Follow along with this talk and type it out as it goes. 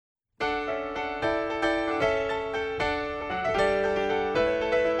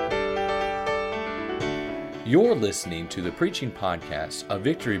You're listening to the preaching podcast of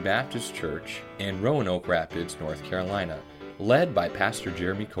Victory Baptist Church in Roanoke Rapids, North Carolina, led by Pastor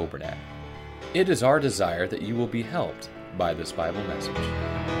Jeremy Kobernat. It is our desire that you will be helped by this Bible message.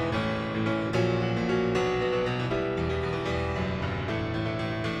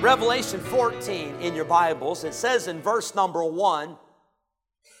 Revelation 14 in your Bibles, it says in verse number 1,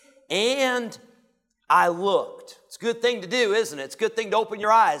 "And I looked." It's a good thing to do, isn't it? It's a good thing to open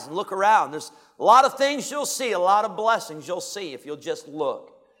your eyes and look around. There's a lot of things you'll see, a lot of blessings you'll see if you'll just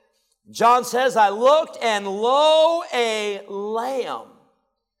look. John says, "I looked, and lo, a lamb."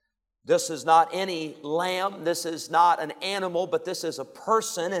 This is not any lamb. This is not an animal, but this is a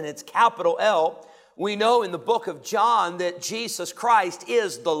person, and it's capital L. We know in the book of John that Jesus Christ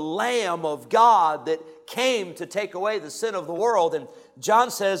is the Lamb of God that came to take away the sin of the world. And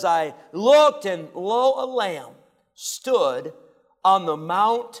John says, "I looked, and lo, a lamb stood on the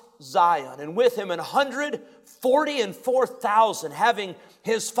Mount Zion, and with him 144,000, having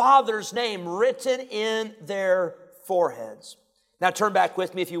his Father's name written in their foreheads." Now turn back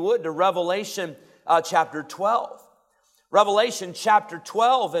with me, if you would, to Revelation chapter 12. Revelation chapter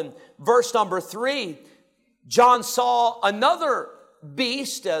 12 and verse number 3, John saw another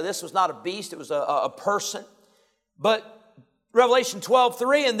beast. This was not a beast, it was a person. But Revelation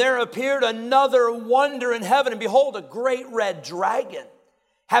 12:3, "And there appeared another wonder in heaven, and behold, a great red dragon,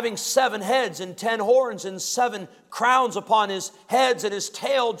 having 7 heads and 10 horns and 7 crowns upon his heads, and his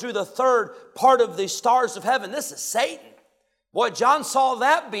tail drew the third part of the stars of heaven." This is Satan. Boy, John saw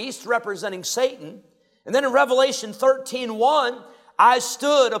that beast representing Satan. And then in Revelation 13:1, "I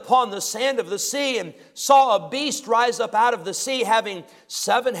stood upon the sand of the sea and saw a beast rise up out of the sea, having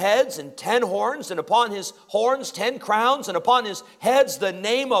 7 heads and 10 horns, and upon his horns 10 crowns, and upon his heads the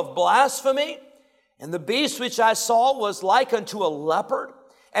name of blasphemy. And the beast which I saw was like unto a leopard,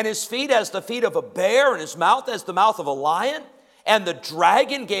 and his feet as the feet of a bear, and his mouth as the mouth of a lion. And the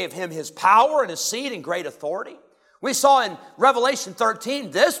dragon gave him his power and his seat and great authority." We saw in Revelation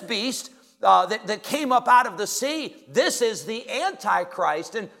 13, this beast that came up out of the sea, this is the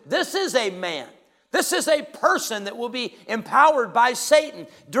Antichrist, and this is a man. This is a person that will be empowered by Satan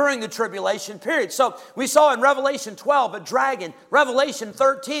during the tribulation period. So we saw in Revelation 12 a dragon. Revelation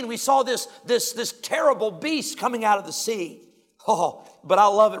 13, we saw this terrible beast coming out of the sea. Oh, but I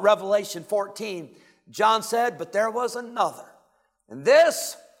love it. Revelation 14, John said, "But there was another. And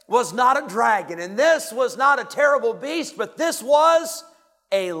this was not a dragon, and this was not a terrible beast, but this was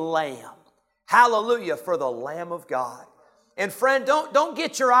a lamb." Hallelujah for the Lamb of God. And friend, don't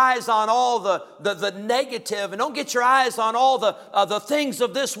get your eyes on all the negative, and don't get your eyes on all the things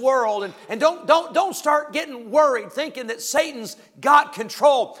of this world, and don't start getting worried thinking that Satan's got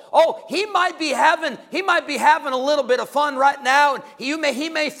control. Oh, he might be having a little bit of fun right now, and he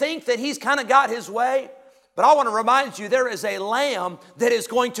may think that he's kind of got his way. But I want to remind you, there is a lamb that is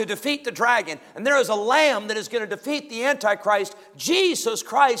going to defeat the dragon, and there is a lamb that is going to defeat the Antichrist. Jesus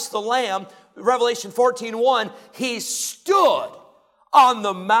Christ, the Lamb, Revelation 14:1, he stood on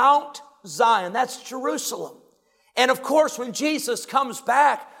the Mount Zion. That's Jerusalem. And of course, when Jesus comes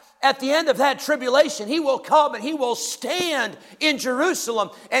back at the end of that tribulation, he will come and he will stand in Jerusalem,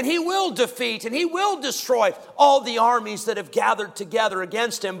 and he will defeat and he will destroy all the armies that have gathered together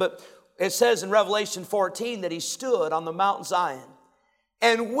against him. But it says in Revelation 14 that he stood on the Mount Zion,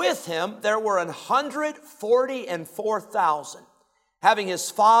 and with him there were 144,000, having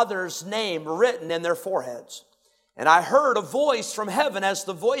his Father's name written in their foreheads. And I heard a voice from heaven as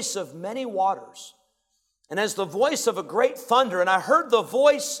the voice of many waters, and as the voice of a great thunder. And I heard the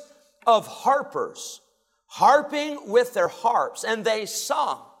voice of harpers, harping with their harps, and they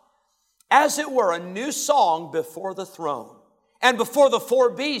sung, as it were, a new song before the throne, and before the 4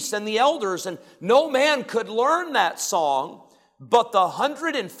 beasts and the elders. And no man could learn that song but the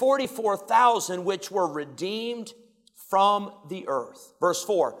 144,000 which were redeemed from the earth. Verse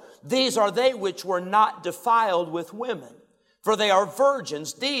 4, "These are they which were not defiled with women, for they are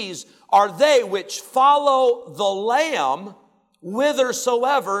virgins. These are they which follow the Lamb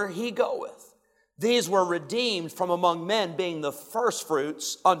whithersoever he goeth. These were redeemed from among men, being the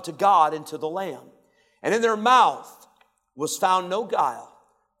firstfruits unto God and to the Lamb. And in their mouth was found no guile,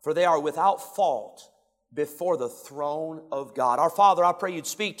 for they are without fault before the throne of God." Our Father, I pray you'd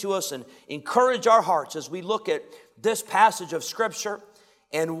speak to us and encourage our hearts as we look at this passage of Scripture.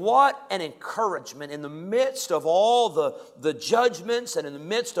 And what an encouragement in the midst of all the judgments and in the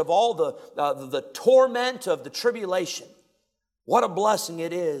midst of all the torment of the tribulation. What a blessing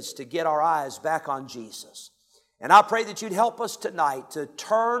it is to get our eyes back on Jesus. And I pray that you'd help us tonight to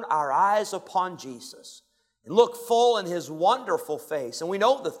turn our eyes upon Jesus and look full in his wonderful face. And we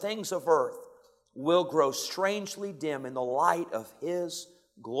know the things of earth will grow strangely dim in the light of His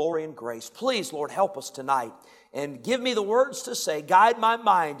glory and grace. Please, Lord, help us tonight and give me the words to say. Guide my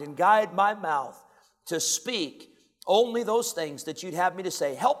mind and guide my mouth to speak only those things that You'd have me to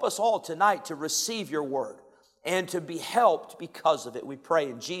say. Help us all tonight to receive Your word and to be helped because of it. We pray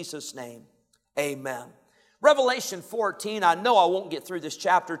in Jesus' name. Amen. Revelation 14, I know I won't get through this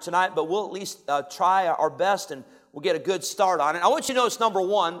chapter tonight, but we'll at least try our best and we'll get a good start on it. I want you to notice, number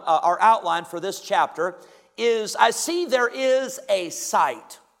one, our outline for this chapter is, I see there is a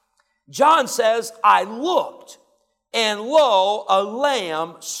sight. John says, I looked, and lo, a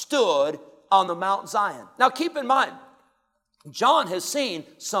lamb stood on the Mount Zion. Now keep in mind, John has seen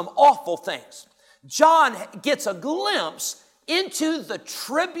some awful things. John gets a glimpse into the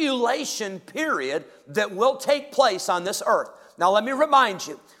tribulation period that will take place on this earth. Now let me remind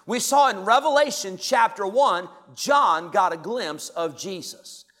you, we saw in Revelation chapter 1, John got a glimpse of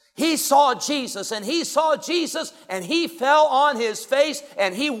Jesus. He saw Jesus, and he saw Jesus, and he fell on his face,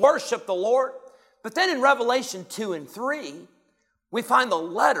 and he worshiped the Lord. But then in Revelation 2 and 3, we find the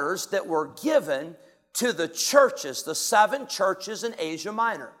letters that were given to the churches, the 7 churches in Asia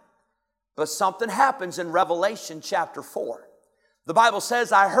Minor. But something happens in Revelation chapter 4. The Bible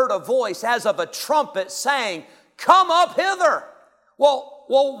says, I heard a voice as of a trumpet saying, come up hither. Well,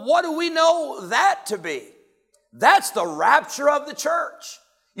 what do we know that to be? That's the rapture of the church.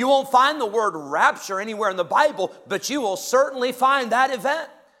 You won't find the word rapture anywhere in the Bible, but you will certainly find that event.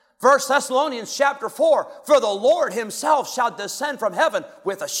 1 Thessalonians chapter 4, for the Lord Himself shall descend from heaven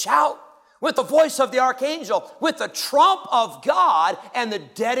with a shout, with the voice of the archangel, with the trump of God, and the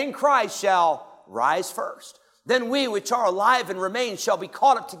dead in Christ shall rise first. Then we which are alive and remain shall be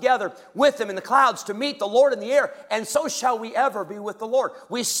caught up together with them in the clouds to meet the Lord in the air, and so shall we ever be with the Lord.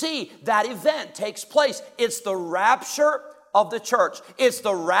 We see that event takes place. It's the rapture of the church. It's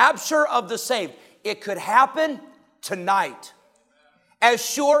the rapture of the saved. It could happen tonight. As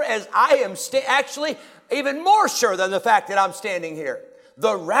sure as I am, actually even more sure than the fact that I'm standing here.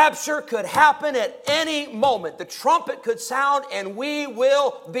 The rapture could happen at any moment. The trumpet could sound and we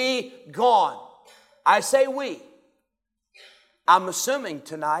will be gone. I say we. I'm assuming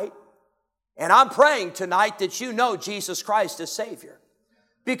tonight, and I'm praying tonight that you know Jesus Christ as Savior.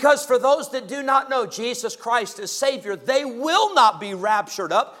 Because for those that do not know Jesus Christ as Savior, they will not be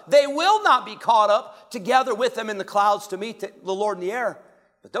raptured up. They will not be caught up together with them in the clouds to meet the Lord in the air.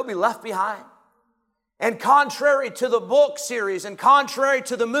 But they'll be left behind. And contrary to the book series and contrary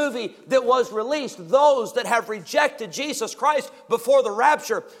to the movie that was released, those that have rejected Jesus Christ before the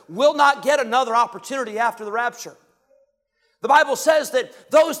rapture will not get another opportunity after the rapture. The Bible says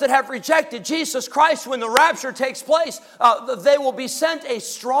that those that have rejected Jesus Christ when the rapture takes place, they will be sent a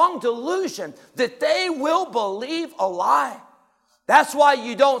strong delusion that they will believe a lie. That's why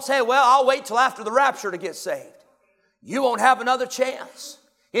you don't say, well, I'll wait till after the rapture to get saved. You won't have another chance.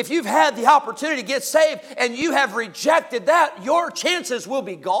 If you've had the opportunity to get saved and you have rejected that, your chances will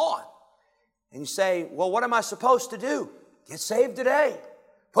be gone. And you say, well, what am I supposed to do? Get saved today.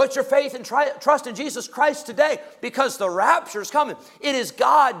 Put your faith and trust in Jesus Christ today, because the rapture is coming. It is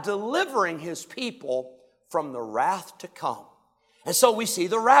God delivering His people from the wrath to come. And so we see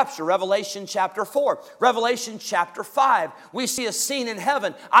the rapture, Revelation chapter 4. Revelation chapter 5, we see a scene in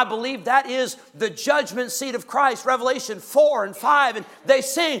heaven. I believe that is the judgment seat of Christ, Revelation 4 and 5. And they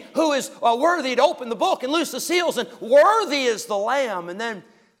sing, who is worthy to open the book and loose the seals, and worthy is the Lamb. And then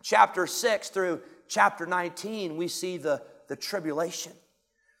chapter 6 through chapter 19, we see the tribulation.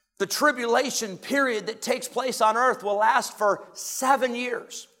 The tribulation period that takes place on earth will last for 7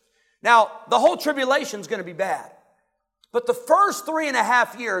 years. Now, the whole tribulation is going to be bad. But the first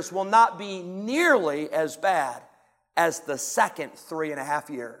 3.5 years will not be nearly as bad as the second 3.5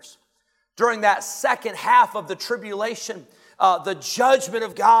 years. During that second half of the tribulation, the judgment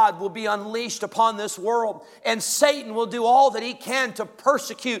of God will be unleashed upon this world. And Satan will do all that he can to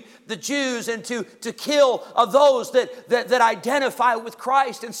persecute the Jews and to kill those that identify with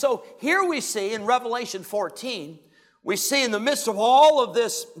Christ. And so here we see in Revelation 14, we see in the midst of all of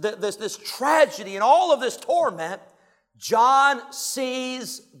this tragedy and all of this torment, John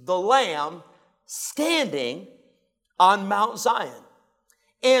sees the Lamb standing on Mount Zion.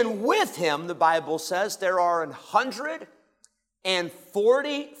 And with him, the Bible says, there are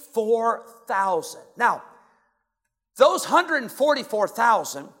 144,000. Now, those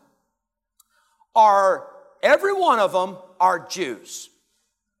 144,000 every one of them are Jews.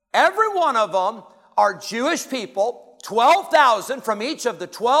 Every one of them are Jewish people, 12,000 from each of the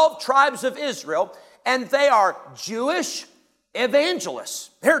 12 tribes of Israel. And they are Jewish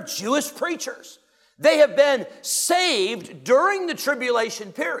evangelists. They're Jewish preachers. They have been saved during the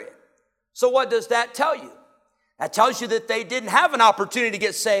tribulation period. So what does that tell you? That tells you that they didn't have an opportunity to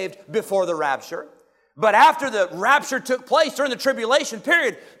get saved before the rapture. But after the rapture took place during the tribulation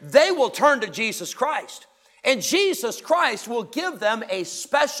period, they will turn to Jesus Christ. And Jesus Christ will give them a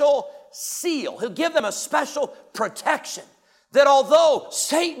special seal. He'll give them a special protection. That although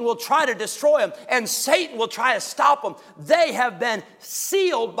Satan will try to destroy them and Satan will try to stop them, they have been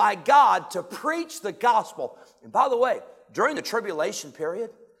sealed by God to preach the gospel. And by the way, during the tribulation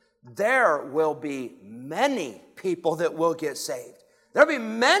period, there will be many people that will get saved. There'll be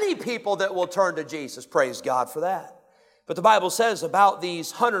many people that will turn to Jesus. Praise God for that. But the Bible says about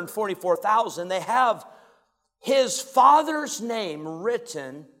these 144,000, they have His Father's name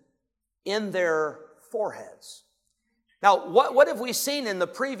written in their foreheads. Now, what have we seen in the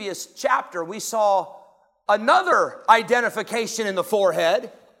previous chapter? We saw another identification in the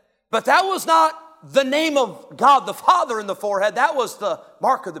forehead, but that was not the name of God the Father in the forehead. That was the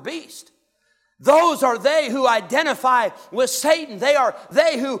mark of the beast. Those are they who identify with Satan. They are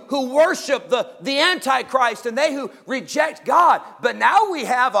they who worship the Antichrist and they who reject God. But now we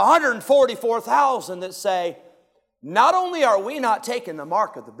have 144,000 that say, not only are we not taking the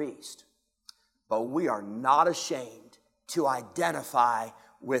mark of the beast, but we are not ashamed to identify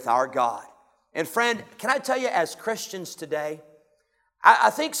with our God. And friend, can I tell you, as Christians today,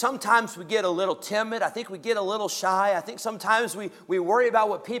 I think sometimes we get a little timid. I think we get a little shy. I think sometimes we worry about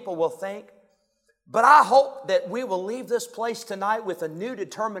what people will think. But I hope that we will leave this place tonight with a new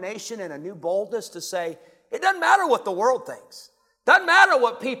determination and a new boldness to say, it doesn't matter what the world thinks. Doesn't matter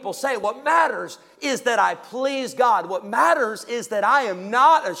what people say. What matters is that I please God. What matters is that I am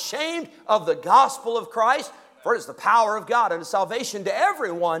not ashamed of the gospel of Christ, for it is the power of God unto salvation to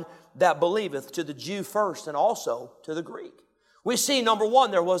everyone that believeth, to the Jew first and also to the Greek. We see, number one,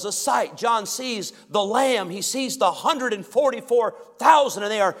 there was a sight. John sees the Lamb. He sees the 144,000,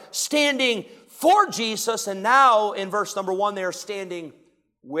 and they are standing for Jesus. And now, in verse number 1, they are standing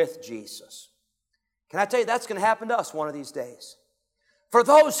with Jesus. Can I tell you, that's going to happen to us one of these days. For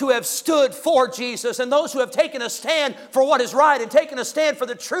those who have stood for Jesus and those who have taken a stand for what is right and taken a stand for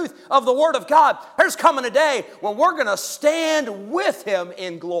the truth of the Word of God, there's coming a day when we're going to stand with Him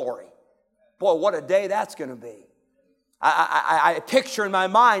in glory. Boy, what a day that's going to be. I picture in my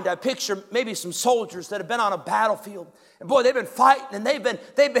mind, I picture maybe some soldiers that have been on a battlefield. And boy, they've been fighting and they've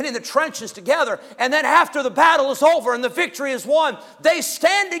been in the trenches together. And then after the battle is over and the victory is won, they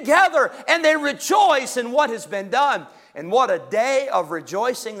stand together and they rejoice in what has been done. And what a day of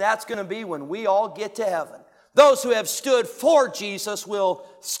rejoicing that's going to be when we all get to heaven. Those who have stood for Jesus will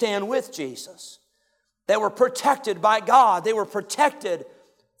stand with Jesus. They were protected by God. They were protected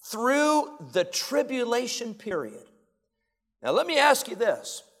through the tribulation period. Now let me ask you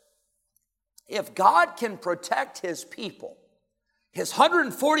this. If God can protect His people, His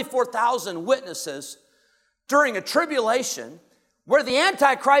 144,000 witnesses during a tribulation where the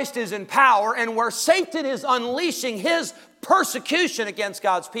Antichrist is in power and where Satan is unleashing his persecution against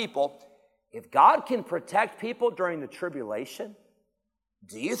God's people, if God can protect people during the tribulation,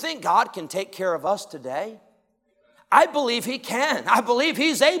 do you think God can take care of us today? I believe He can. I believe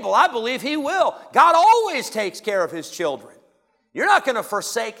He's able. I believe He will. God always takes care of His children. You're not going to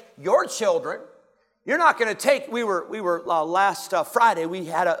forsake your children. You're not going to take, we were last Friday, we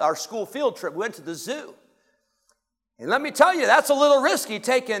had our school field trip. We went to the zoo. And let me tell you, that's a little risky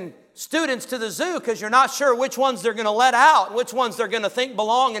taking students to the zoo because you're not sure which ones they're going to let out and which ones they're going to think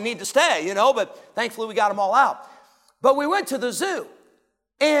belong and need to stay, but thankfully we got them all out. But we went to the zoo.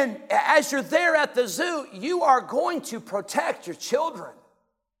 And as you're there at the zoo, you are going to protect your children.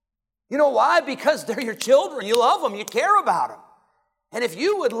 You know why? Because they're your children. You love them. You care about them. And if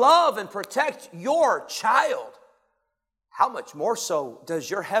you would love and protect your child, how much more so does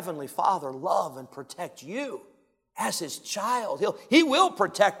your Heavenly Father love and protect you as His child? He will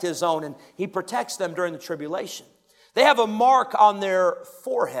protect His own, and He protects them during the tribulation. They have a mark on their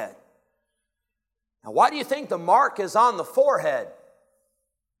forehead. Now, why do you think the mark is on the forehead?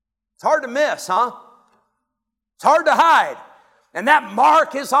 It's hard to miss, huh? It's hard to hide. And that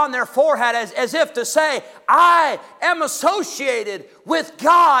mark is on their forehead as if to say, I am associated with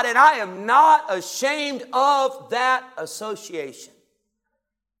God and I am not ashamed of that association.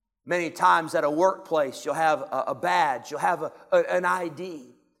 Many times at a workplace, you'll have a badge, you'll have an ID.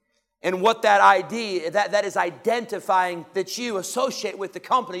 And what that ID, that is identifying that you associate with the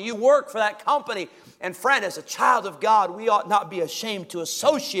company. You work for that company. And friend, as a child of God, we ought not be ashamed to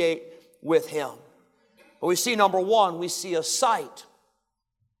associate with Him. But we see, number one, we see a sight.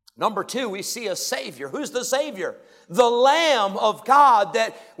 Number two, we see a Savior. Who's the Savior? the Lamb of God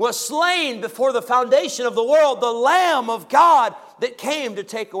that was slain before the foundation of the world, the Lamb of God that came to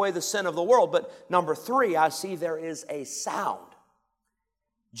take away the sin of the world. But number 3, I see there is a sound.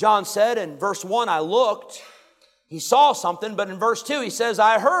 John said in verse 1, I looked, he saw something, but in verse 2 he says,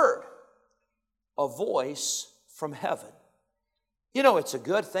 I heard a voice from heaven. You know, it's a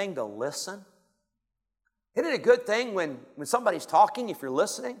good thing to listen. Isn't it a good thing when somebody's talking, if you're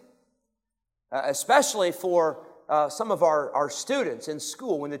listening? Especially for some of our students in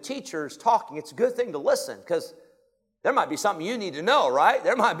school, when the teacher's talking, it's a good thing to listen because there might be something you need to know, right?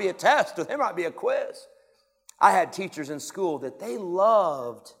 There might be a test or there might be a quiz. I had teachers in school that they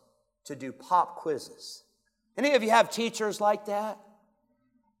loved to do pop quizzes. Any of you have teachers like that?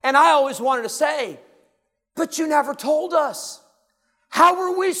 And I always wanted to say, but you never told us. How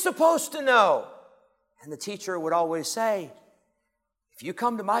were we supposed to know? And the teacher would always say, if you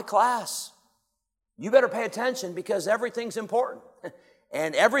come to my class, you better pay attention because everything's important.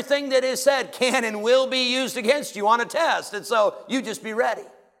 And everything that is said can and will be used against you on a test. And so you just be ready.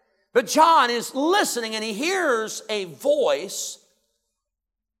 But John is listening and he hears a voice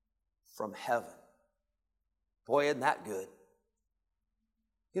from heaven. Boy, isn't that good?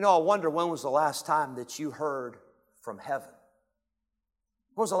 You know, I wonder when was the last time that you heard from heaven?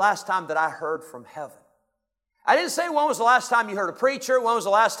 When was the last time that I heard from heaven? I didn't say when was the last time you heard a preacher, when was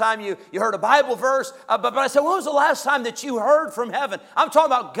the last time you heard a Bible verse, but I said when was the last time that you heard from heaven? I'm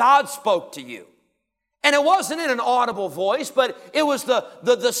talking about God spoke to you. And it wasn't in an audible voice, but it was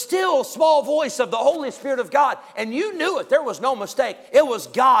the still small voice of the Holy Spirit of God. And you knew it. There was no mistake. It was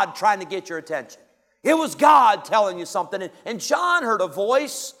God trying to get your attention. It was God telling you something. And John heard a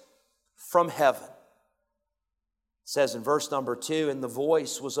voice from heaven. It says in verse number 2, and the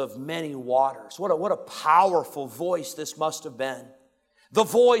voice was of many waters. What a powerful voice this must have been. The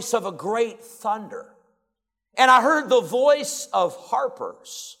voice of a great thunder. And I heard the voice of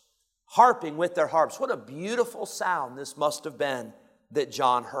harpers harping with their harps. What a beautiful sound this must have been that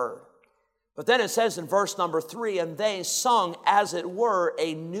John heard. But then it says in verse number 3, and they sung as it were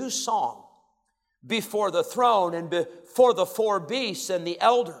a new song before the throne and before the 4 beasts and the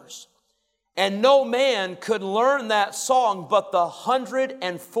elders. And no man could learn that song but the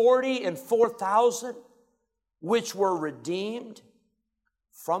 144,000 which were redeemed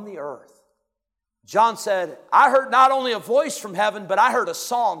from the earth. John said, I heard not only a voice from heaven, but I heard a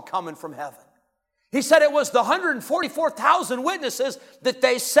song coming from heaven. He said it was the 144,000 witnesses that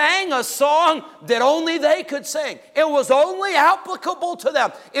they sang a song that only they could sing. It was only applicable to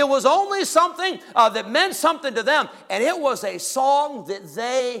them. It was only something that meant something to them. And it was a song that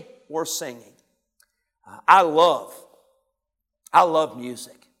they were singing. I love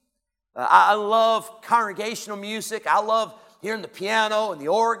music. I love congregational music. I love hearing the piano and the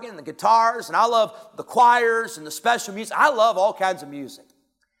organ and the guitars. And I love the choirs and the special music. I love all kinds of music.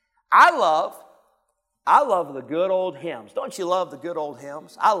 I love the good old hymns. Don't you love the good old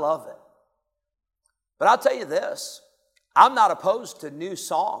hymns? I love it. But I'll tell you this, I'm not opposed to new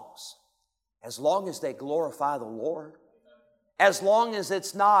songs as long as they glorify the Lord. As long as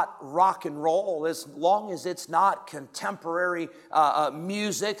it's not rock and roll, as long as it's not contemporary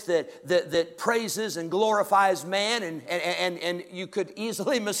music that praises and glorifies man, and you could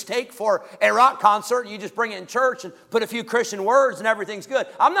easily mistake for a rock concert. You just bring it in church and put a few Christian words and everything's good.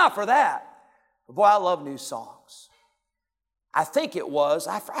 I'm not for that. But boy, I love new songs. I think it was,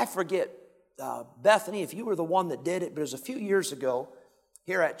 I forget, Bethany, if you were the one that did it, but it was a few years ago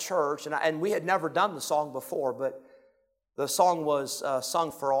here at church, and we had never done the song before, but the song was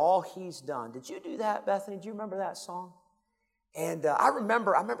sung for all he's done. Did you do that, Bethany? Do you remember that song? And I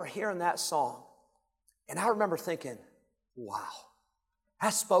remember hearing that song, and I remember thinking, wow,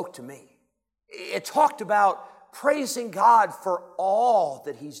 that spoke to me. It talked about praising God for all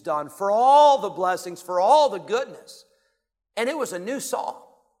that he's done, for all the blessings, for all the goodness. And it was a new song.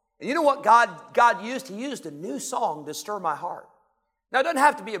 And you know what God used? He used a new song to stir my heart. Now, it doesn't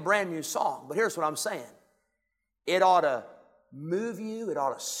have to be a brand new song, but here's what I'm saying. It ought to move you. It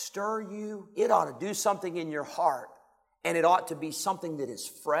ought to stir you. It ought to do something in your heart. And it ought to be something that is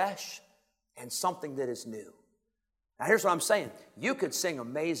fresh and something that is new. Now, here's what I'm saying. You could sing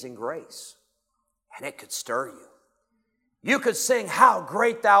Amazing Grace, and it could stir you. You could sing How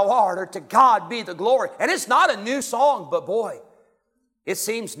Great Thou Art, or To God Be the Glory. And it's not a new song, but boy, it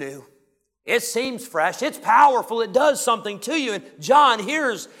seems new. It seems fresh. It's powerful. It does something to you. And John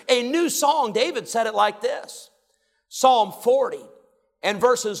hears a new song. David said it like this. Psalm 40 and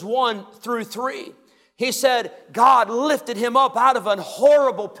verses 1 through 3. He said, God lifted him up out of an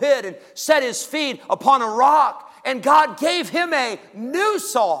horrible pit and set his feet upon a rock. And God gave him a new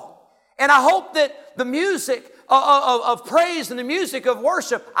song. And I hope that the music of praise and the music of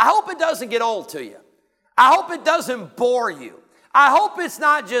worship, I hope it doesn't get old to you. I hope it doesn't bore you. I hope it's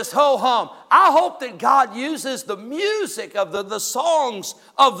not just ho-hum. I hope that God uses the music of the songs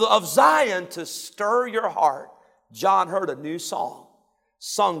of Zion to stir your heart. John heard a new song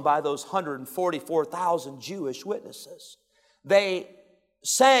sung by those 144,000 Jewish witnesses. They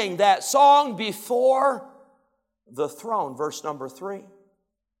sang that song before the throne, verse number 3.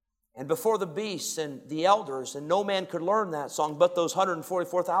 And before the beasts and the elders, and no man could learn that song but those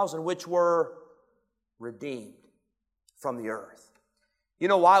 144,000 which were redeemed from the earth. You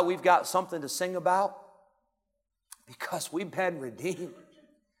know why we've got something to sing about? Because we've been redeemed.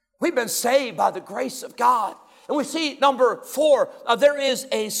 We've been saved by the grace of God. And we see number 4, there is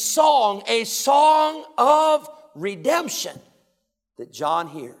a song of redemption that John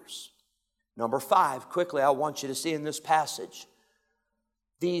hears. Number 5, quickly, I want you to see in this passage,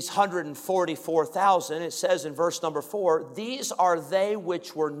 these 144,000, it says in verse number 4, these are they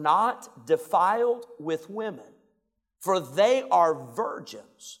which were not defiled with women, for they are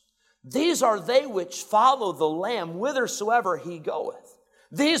virgins. These are they which follow the Lamb whithersoever he goeth.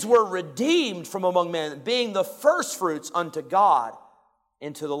 These were redeemed from among men, being the firstfruits unto God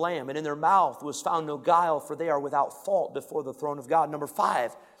and to the Lamb. And in their mouth was found no guile, for they are without fault before the throne of God. Number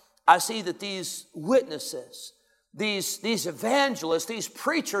 5, I see that these witnesses, these evangelists, these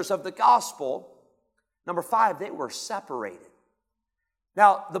preachers of the gospel, number 5, they were separated.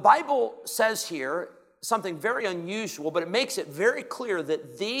 Now, the Bible says here something very unusual, but it makes it very clear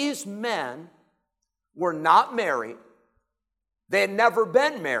that these men were not married. They had never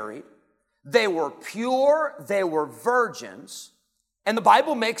been married. They were pure. They were virgins. And the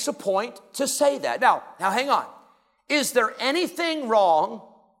Bible makes a point to say that. Now hang on. Is there anything wrong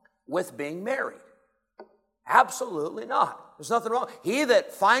with being married? Absolutely not. There's nothing wrong. He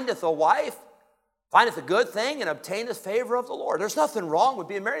that findeth a wife findeth a good thing and obtaineth favor of the Lord. There's nothing wrong with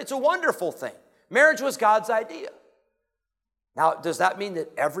being married. It's a wonderful thing. Marriage was God's idea. Now, does that mean that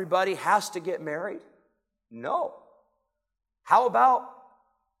everybody has to get married? No. How about,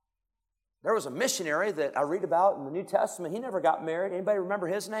 there was a missionary that I read about in the New Testament. He never got married. Anybody remember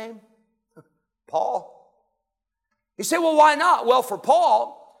his name? Paul. You say, well, why not? Well, for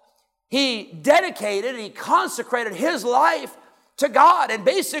Paul, he dedicated and he consecrated his life to God. And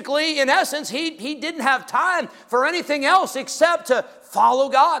basically, in essence, he didn't have time for anything else except to follow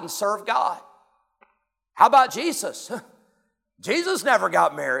God and serve God. How about Jesus? Jesus never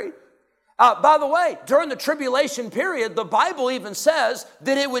got married. By the way, during the tribulation period, the Bible even says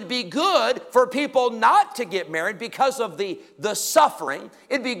that it would be good for people not to get married because of the suffering.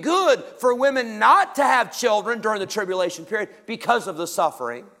 It'd be good for women not to have children during the tribulation period because of the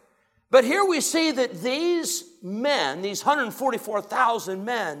suffering. But here we see that these men, these 144,000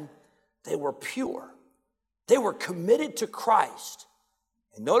 men, they were pure. They were committed to Christ.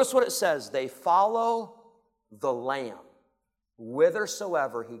 And notice what it says, they follow the Lamb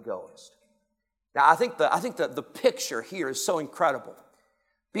whithersoever he goeth. Now, I think the picture here is so incredible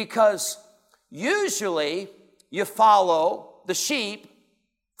because usually you follow the sheep,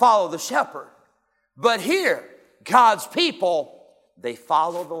 follow the shepherd. But here, God's people, they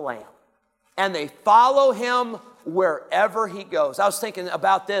follow the Lamb and they follow him wherever he goes. I was thinking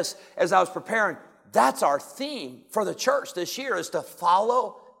about this as I was preparing. That's our theme for the church this year is to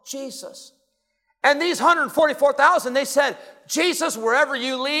follow Jesus. And these 144,000, they said, Jesus, wherever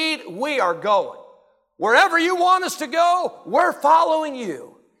you lead, we are going. Wherever you want us to go, we're following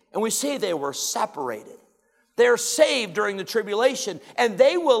you. And we see they were separated. They're saved during the tribulation, and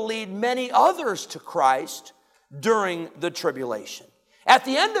they will lead many others to Christ during the tribulation. At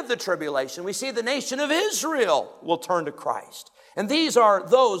the end of the tribulation, we see the nation of Israel will turn to Christ. And these are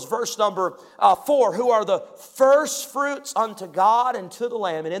those, verse number 4, who are the first fruits unto God and to the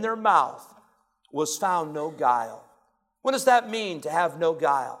Lamb, and in their mouth was found no guile. What does that mean, to have no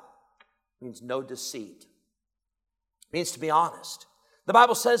guile? It means no deceit. It means to be honest. The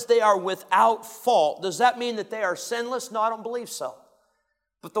Bible says they are without fault. Does that mean that they are sinless? No, I don't believe so.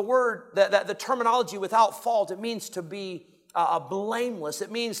 But the word, the terminology without fault, it means to be blameless.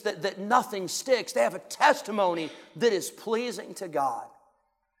 It means that nothing sticks. They have a testimony that is pleasing to God.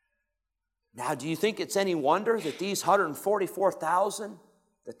 Now, do you think it's any wonder that these 144,000,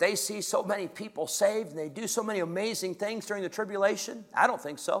 that they see so many people saved and they do so many amazing things during the tribulation? I don't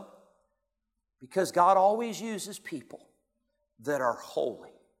think so. Because God always uses people that are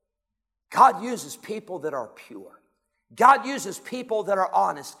holy. God uses people that are pure. God uses people that are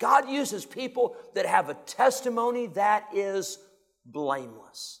honest. God uses people that have a testimony that is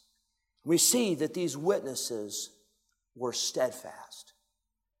blameless. We see that these witnesses were steadfast.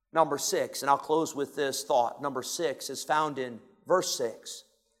 Number 6, and I'll close with this thought. Number 6 is found in verse 6.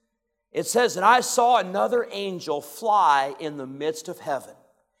 It says, "And I saw another angel fly in the midst of heaven,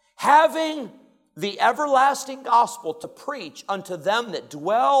 having the everlasting gospel to preach unto them that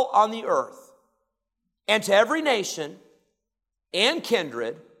dwell on the earth, and to every nation, and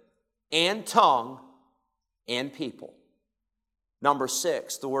kindred, and tongue, and people." Number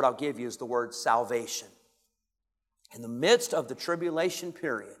 6, the word I'll give you is the word salvation. In the midst of the tribulation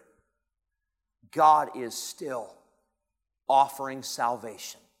period, God is still offering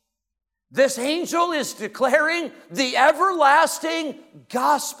salvation. This angel is declaring the everlasting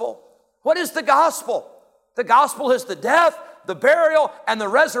gospel. What is the gospel? The gospel is the death, the burial, and the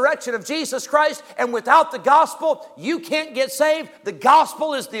resurrection of Jesus Christ. And without the gospel, you can't get saved. The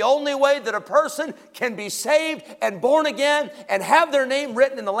gospel is the only way that a person can be saved and born again and have their name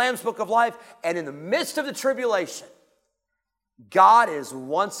written in the Lamb's Book of Life. And in the midst of the tribulation, God is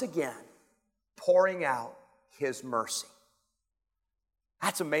once again pouring out His mercy.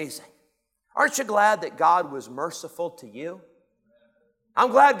 That's amazing. Aren't you glad that God was merciful to you? I'm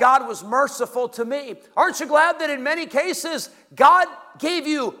glad God was merciful to me. Aren't you glad that in many cases, God gave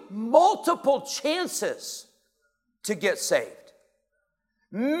you multiple chances to get saved?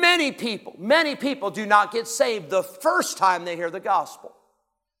 Many people do not get saved the first time they hear the gospel.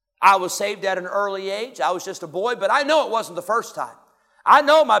 I was saved at an early age. I was just a boy, but I know it wasn't the first time. I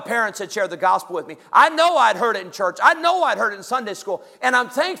know my parents had shared the gospel with me. I know I'd heard it in church. I know I'd heard it in Sunday school. And I'm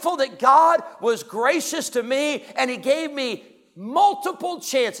thankful that God was gracious to me and He gave me multiple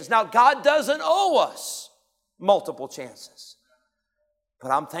chances. Now, God doesn't owe us multiple chances, but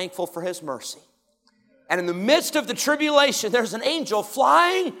I'm thankful for His mercy. And in the midst of the tribulation, there's an angel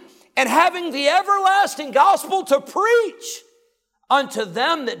flying and having the everlasting gospel to preach unto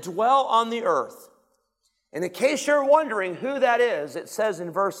them that dwell on the earth. And in case you're wondering who that is, it says in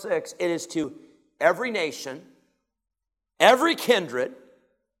verse 6, it is to every nation, every kindred,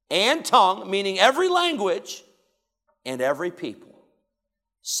 and tongue, meaning every language, and every people,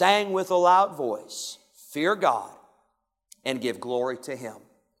 saying with a loud voice, "Fear God, and give glory to Him.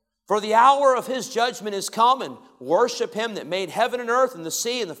 For the hour of His judgment is come, and worship Him that made heaven and earth, and the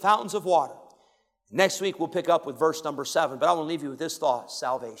sea, and the fountains of water." Next week, we'll pick up with verse number 7, but I want to leave you with this thought: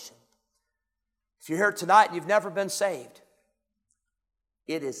 salvation. If you're here tonight and you've never been saved,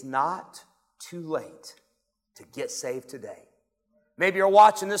 it is not too late to get saved today. Maybe you're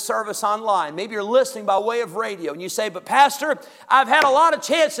watching this service online. Maybe you're listening by way of radio, and you say, "But Pastor, I've had a lot of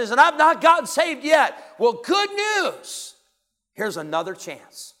chances and I've not gotten saved yet." Well, good news. Here's another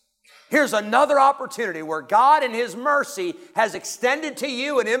chance. Here's another opportunity where God in His mercy has extended to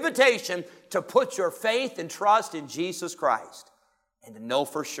you an invitation to put your faith and trust in Jesus Christ and to know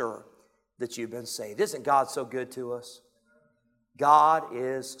for sure that you've been saved. Isn't God so good to us? God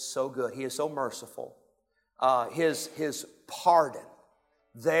is so good. He is so merciful. His pardon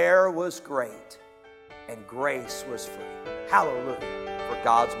there was great, and grace was free. Hallelujah for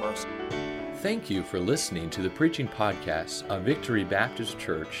God's mercy. Thank you for listening to the preaching podcast of Victory Baptist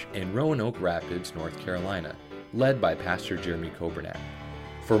Church in Roanoke Rapids, North Carolina, led by Pastor Jeremy Kobernat.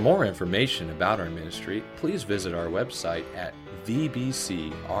 For more information about our ministry, please visit our website at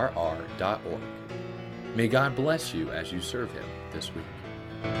vbcrr.org. May God bless you as you serve Him this week.